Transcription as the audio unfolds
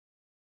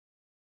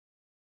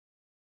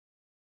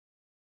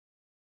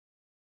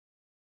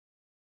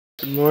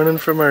Good morning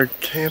from our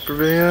camper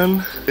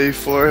van. Day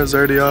 4 is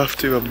already off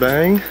to a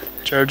bang.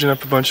 Charging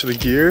up a bunch of the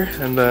gear,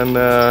 and then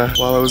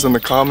while I was in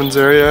the commons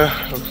area,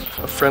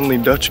 a friendly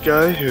Dutch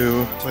guy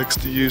who likes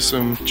to use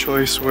some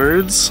choice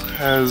words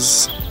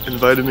has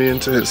invited me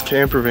into his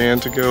camper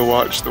van to go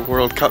watch the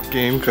World Cup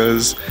game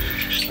because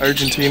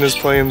Argentina's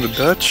playing the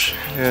Dutch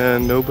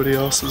and nobody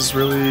else is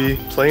really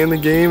playing the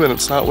game, and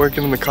it's not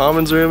working in the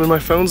commons room and my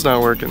phone's not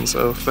working,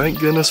 so thank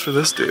goodness for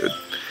this dude.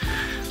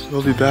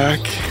 We'll be back.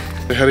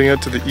 We're heading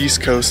out to the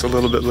East Coast a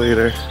little bit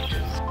later.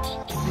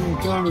 A long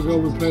time ago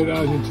we played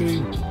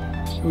Argentina.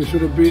 We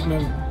should have beaten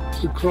them.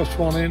 We crossed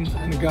one in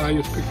and the guy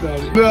just picked it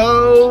out.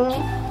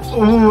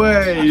 No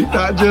way!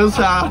 That just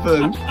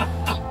happened.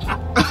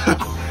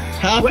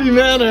 Happy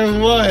man or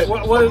what?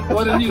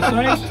 What did you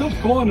say? Top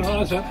corner.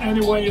 I said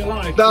any way you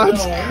like.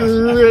 That's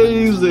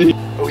crazy.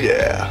 Oh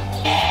yeah.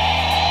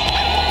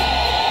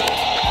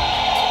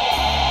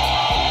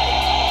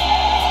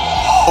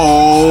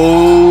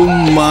 Oh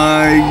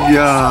my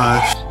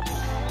gosh.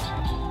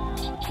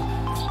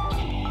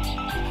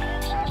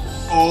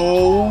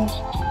 Oh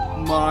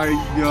my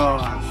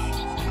gosh.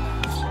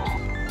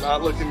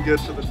 Not looking good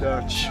for the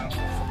Dutch.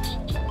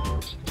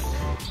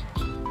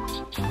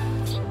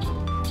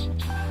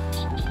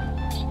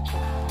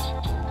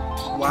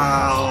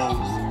 Wow.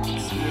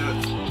 Shit.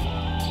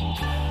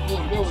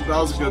 That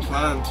was a good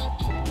plan.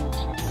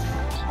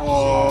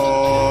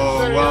 Oh,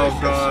 well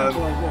done.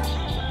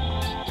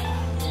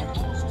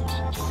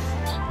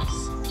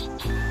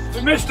 We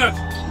missed it.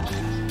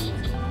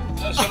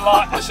 It's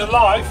a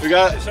life. We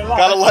got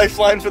a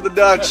lifeline for the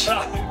Dutch.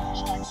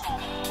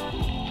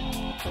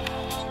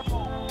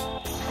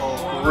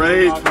 Oh,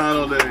 great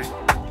penalty.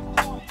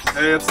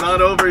 Hey, it's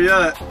not over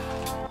yet.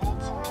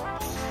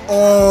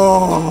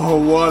 Oh,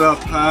 what a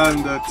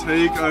pen to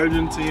take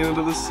Argentina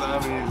to the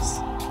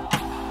semis.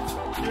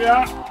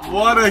 Yeah.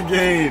 What a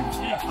game.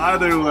 Yeah.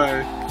 Either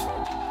way.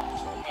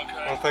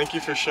 Okay. Well, thank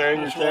you for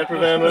sharing your camper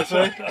van with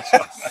me.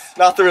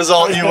 Not the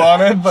result you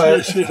wanted,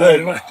 but thank you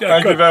very much.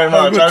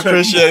 I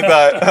appreciate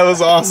that. That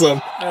was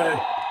awesome.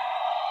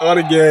 What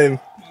a game.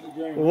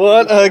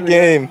 What a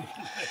game.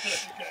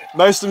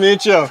 Nice to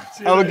meet you.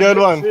 Have a good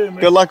one.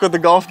 Good luck with the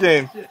golf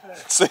game.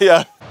 See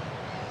ya.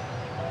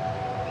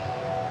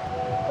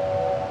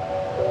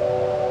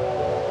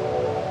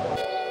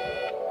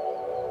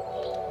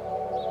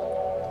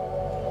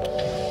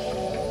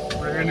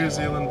 Rare New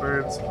Zealand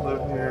birds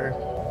live here.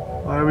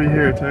 Why are we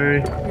here, Terry?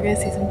 We're gonna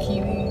see some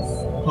kiwis.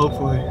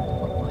 Hopefully.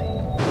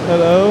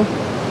 Hello.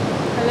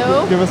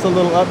 Hello. Give us a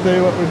little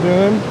update what we're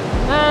doing.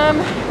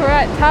 We're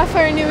at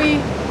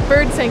Tafaranui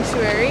Bird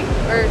Sanctuary,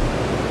 or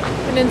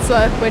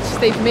peninsula, which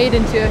they've made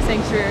into a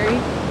sanctuary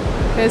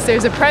because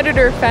there's a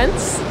predator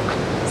fence,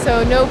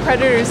 so no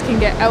predators can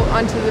get out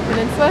onto the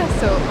peninsula,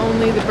 so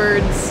only the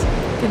birds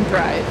can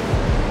thrive.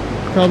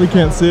 Probably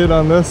can't see it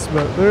on this,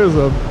 but there's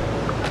a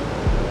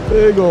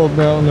big old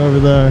mountain over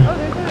there. Oh,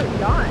 there's a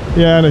yacht.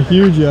 Yeah, and a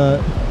huge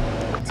yacht.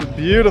 It's a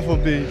beautiful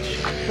beach.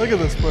 Look at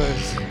this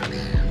place.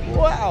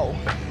 Wow.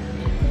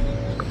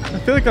 I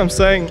feel like I'm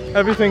saying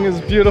everything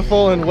is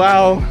beautiful and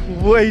wow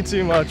way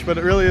too much, but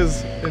it really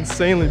is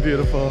insanely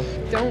beautiful.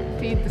 Don't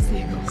feed the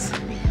seagulls.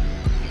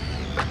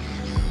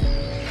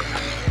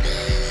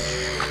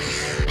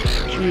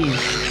 Jeez.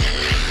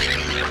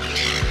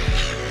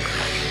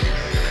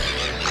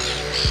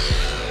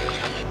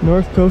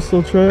 North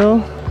Coastal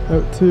Trail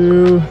out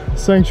to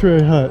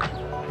Sanctuary Hut.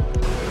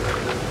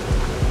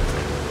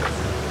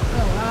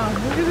 Oh wow,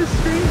 look at the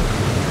street.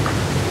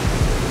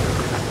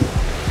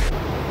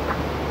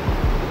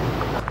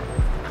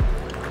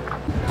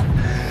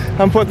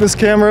 I'm putting this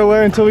camera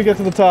away until we get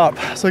to the top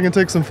so I can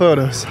take some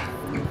photos.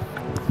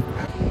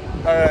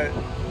 Alright,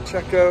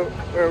 check out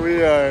where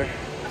we are.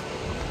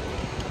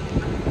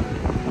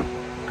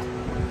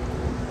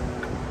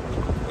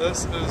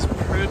 This is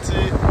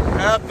pretty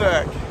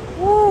epic.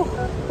 Woo!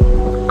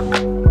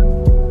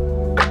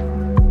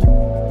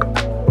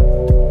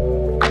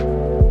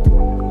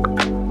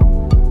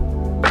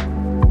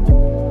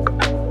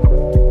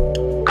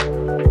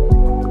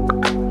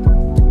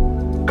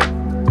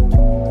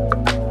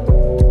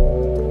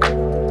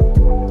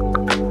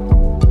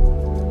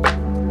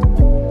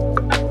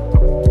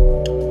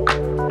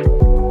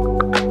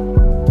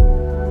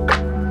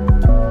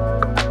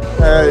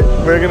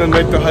 We're gonna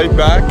make the hike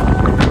back.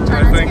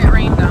 I think. Get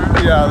rained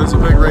on. Yeah, there's a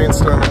big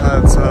rainstorm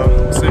ahead, so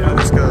we'll see how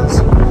this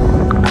goes.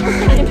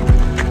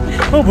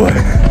 Oh boy.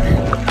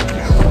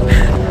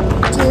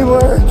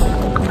 Teamwork.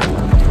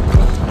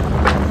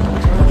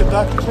 Get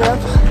back to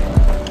camp.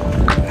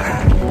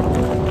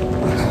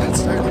 It's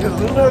starting to get a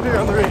little heavier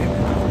on the rain.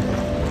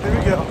 Here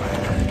we go.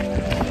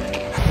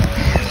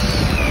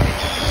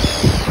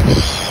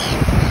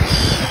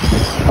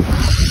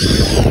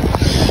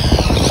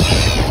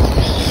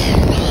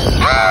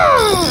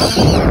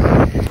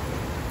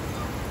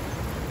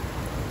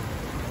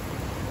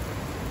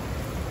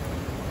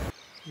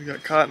 We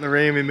got caught in the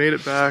rain, we made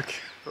it back,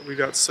 but we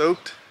got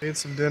soaked, made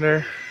some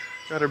dinner,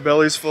 got our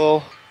bellies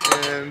full,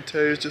 and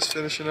Terry's just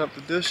finishing up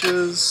the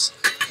dishes,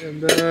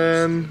 and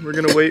then we're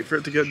gonna wait for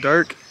it to get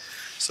dark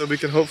so we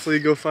can hopefully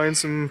go find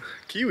some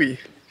kiwi.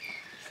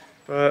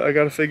 But I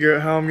gotta figure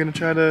out how I'm gonna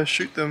try to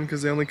shoot them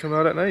because they only come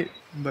out at night.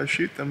 And by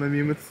shoot them, I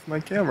mean with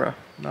my camera,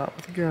 not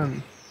with a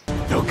gun.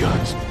 No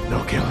guns,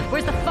 no killing.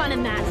 Where's the fun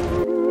in that?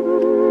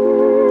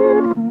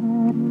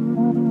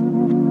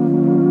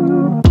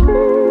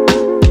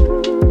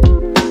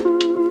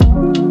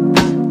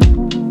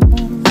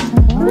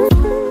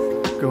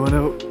 Going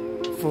out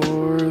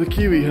for the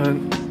kiwi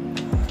hunt.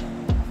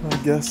 My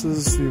guess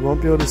is we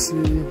won't be able to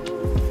see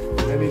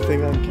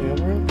anything on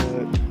camera,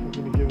 but we're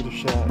gonna give it a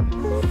shot.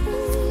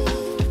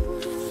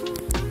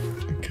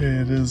 Okay,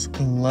 it is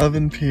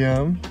 11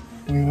 p.m.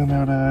 We went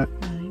out at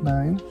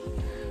 9.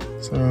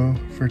 So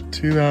for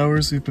 2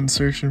 hours we've been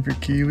searching for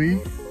kiwi.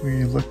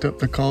 We looked up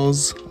the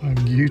calls on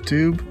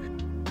YouTube.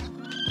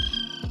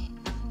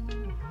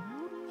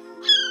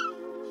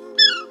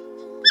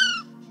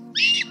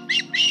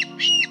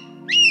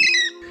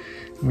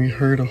 We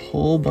heard a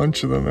whole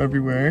bunch of them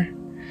everywhere.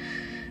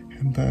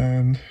 And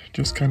then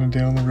just kind of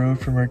down the road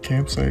from our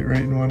campsite,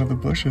 right in one of the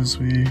bushes,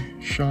 we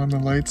shone the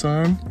lights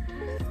on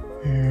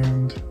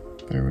and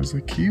there was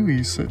a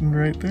kiwi sitting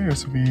right there.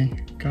 So we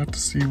got to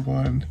see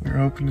one. We were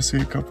hoping to see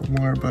a couple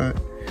more, but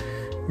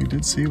we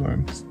did see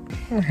one.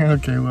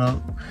 Okay,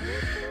 well,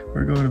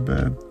 we're going to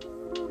bed.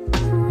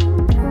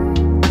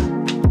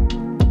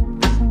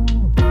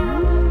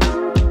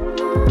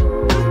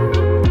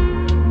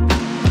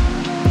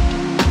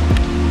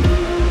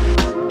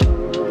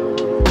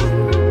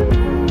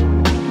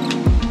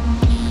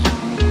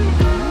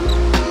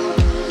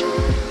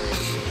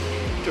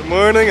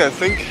 Morning, I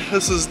think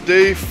this is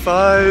day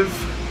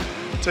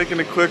 5. Taking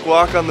a quick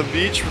walk on the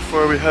beach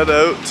before we head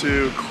out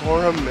to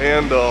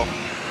Coromandel.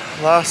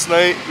 Last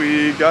night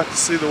we got to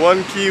see the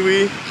one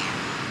kiwi,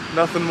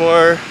 nothing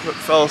more, but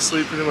fell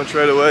asleep pretty much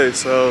right away.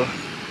 So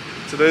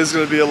today's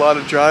going to be a lot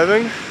of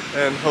driving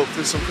and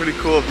hopefully some pretty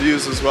cool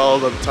views as well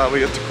by the time we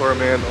get to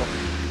Coromandel.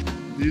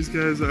 These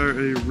guys are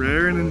a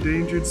rare and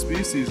endangered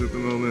species at the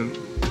moment.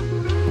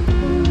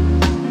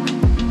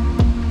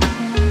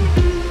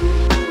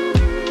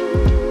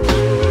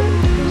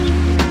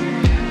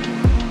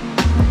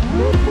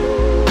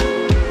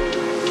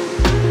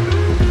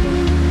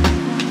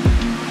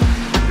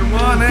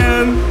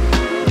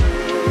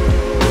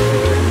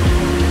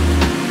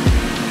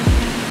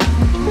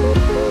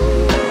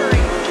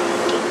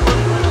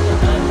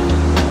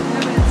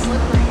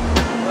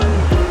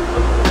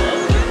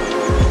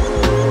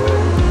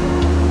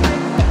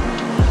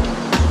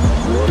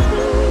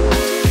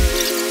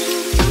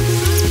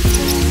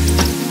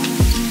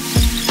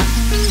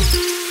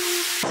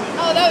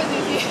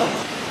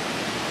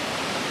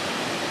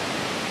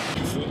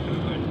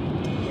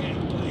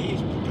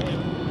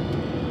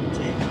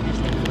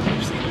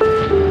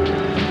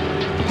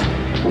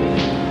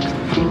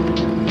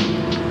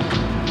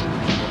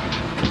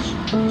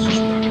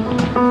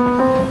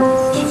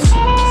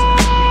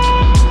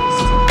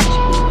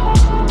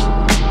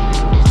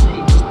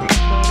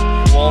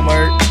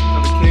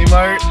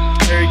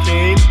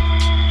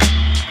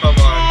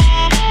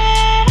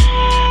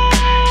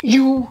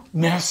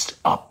 Messed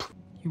up.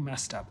 You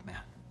messed up, man.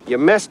 You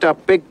messed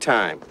up big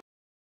time.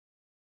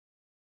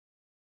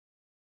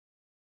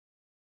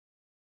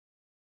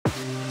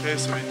 Okay,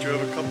 so we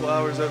drove a couple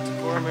hours out to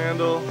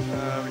Coromandel.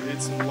 We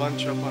ate some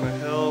lunch up on a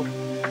hill.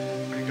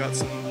 We got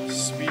some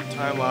sweet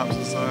time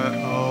lapses that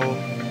I'll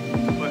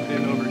put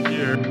in over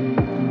here.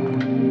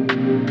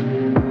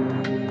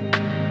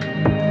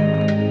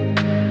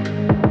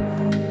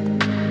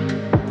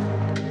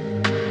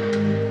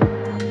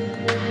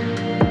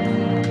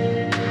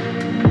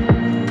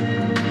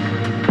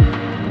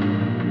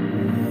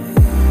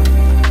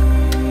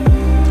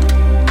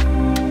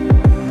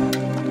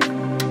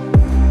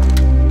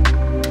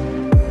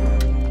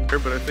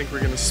 But I think we're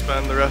going to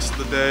spend the rest of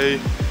the day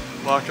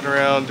walking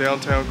around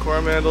downtown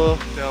Coromandel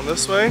down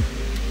this way,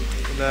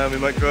 and then we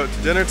might go out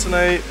to dinner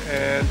tonight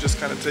and just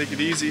kind of take it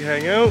easy,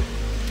 hang out,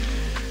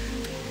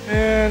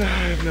 and I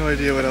have no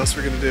idea what else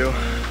we're going to do.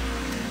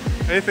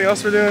 Anything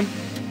else we're doing?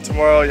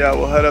 Tomorrow, yeah,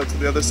 we'll head out to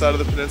the other side of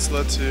the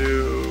peninsula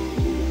to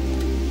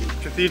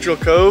Cathedral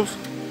Cove.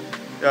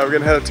 Yeah, we're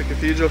going to head out to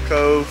Cathedral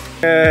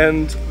Cove,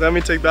 and then we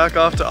take back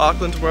off to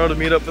Auckland tomorrow to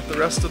meet up with the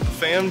rest of the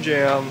fam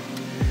jam,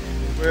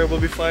 where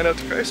we'll be flying out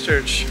to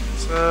Christchurch.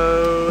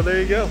 So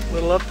there you go,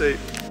 little update.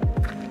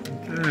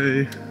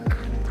 Okay,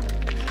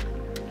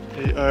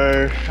 we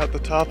are at the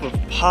top of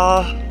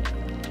Pa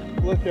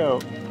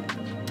Lookout,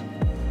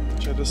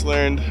 which I just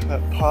learned that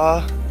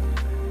Pa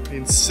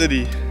means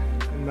city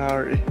in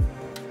Maori.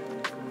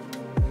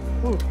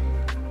 Ooh,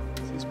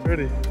 this is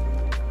pretty.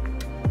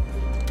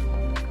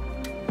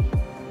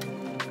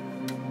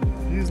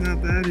 View's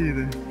not bad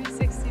either.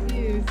 360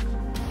 views.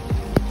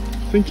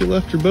 I think you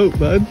left your boat,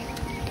 bud.